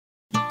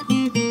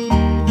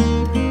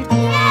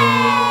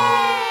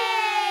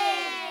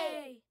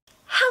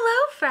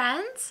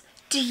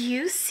Do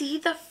you see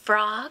the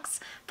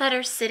frogs that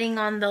are sitting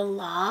on the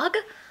log?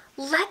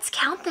 Let's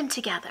count them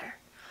together.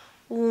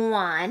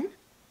 1,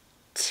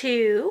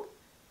 2,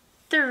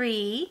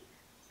 3,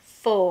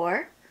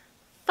 4,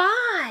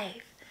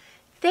 5.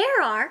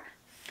 There are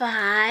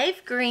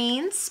 5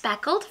 green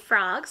speckled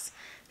frogs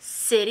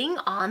sitting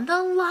on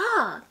the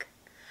log.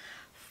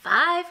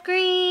 5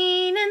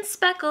 green and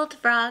speckled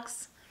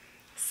frogs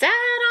sat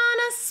on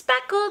a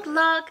speckled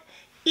log,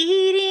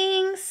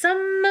 eating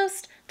some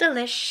most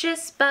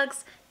delicious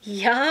bugs.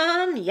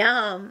 Yum,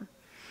 yum.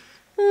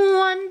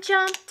 One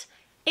jumped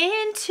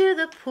into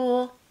the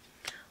pool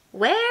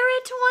where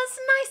it was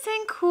nice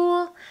and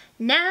cool.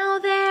 Now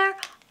there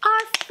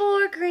are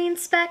 4 green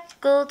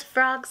speckled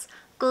frogs.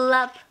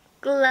 Glub,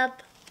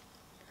 glub.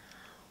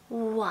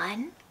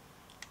 1,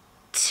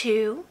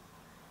 2,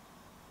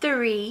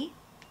 3,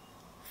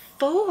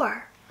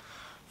 4.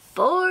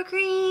 4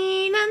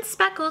 green and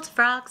speckled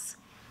frogs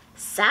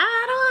sat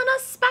on a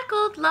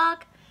speckled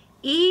log,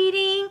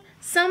 eating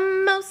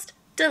some most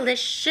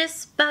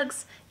delicious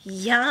bugs.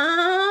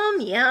 Yum,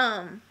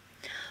 yum.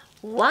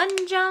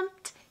 One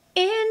jumped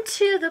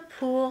into the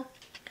pool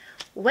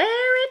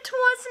where it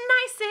was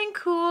nice and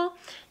cool.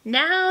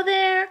 Now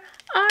there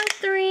are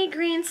 3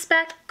 green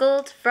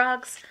speckled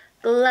frogs.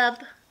 Glub,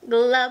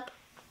 glub.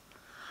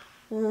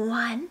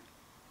 1,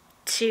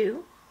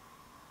 2,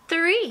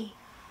 3.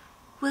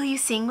 Will you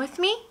sing with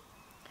me?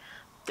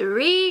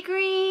 3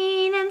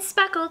 green and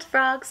speckled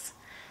frogs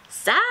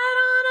sat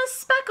on a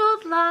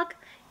speckled log,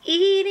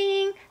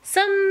 eating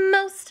some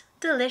most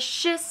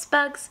delicious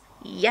bugs.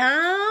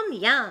 Yum,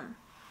 yum.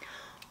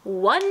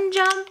 One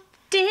jumped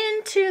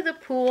into the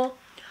pool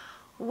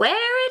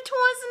where it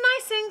was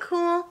nice and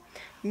cool.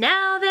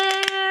 Now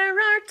there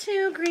are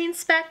 2 green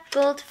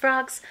speckled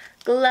frogs.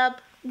 Glub,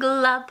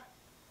 glub.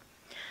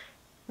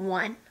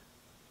 1,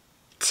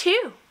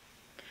 2.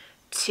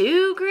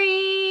 2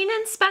 green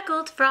and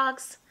speckled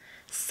frogs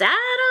sat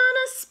on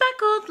a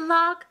speckled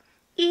log,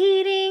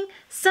 eating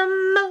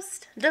some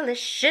most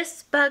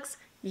delicious bugs.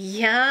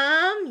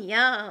 Yum,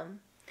 yum.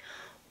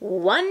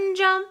 One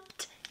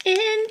jumped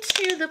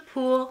into the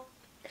pool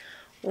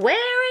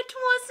where it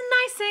was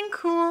nice and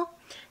cool.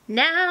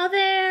 Now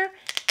there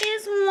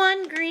is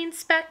 1 green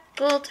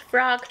speckled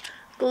frog.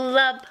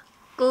 Glub,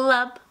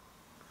 glub.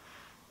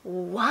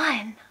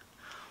 1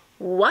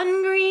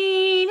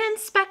 green and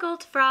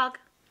speckled frog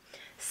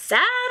sat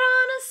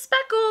on a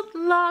speckled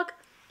log,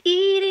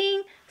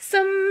 eating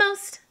some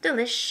most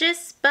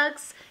delicious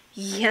bugs.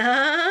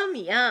 Yum,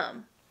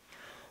 yum.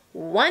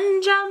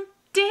 One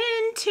jumped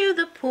into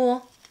the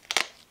pool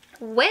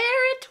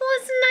where it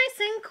was nice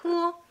and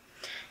cool.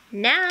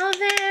 Now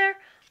there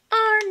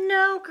are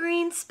no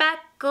green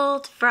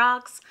speckled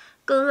frogs.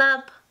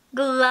 Glub,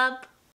 glub.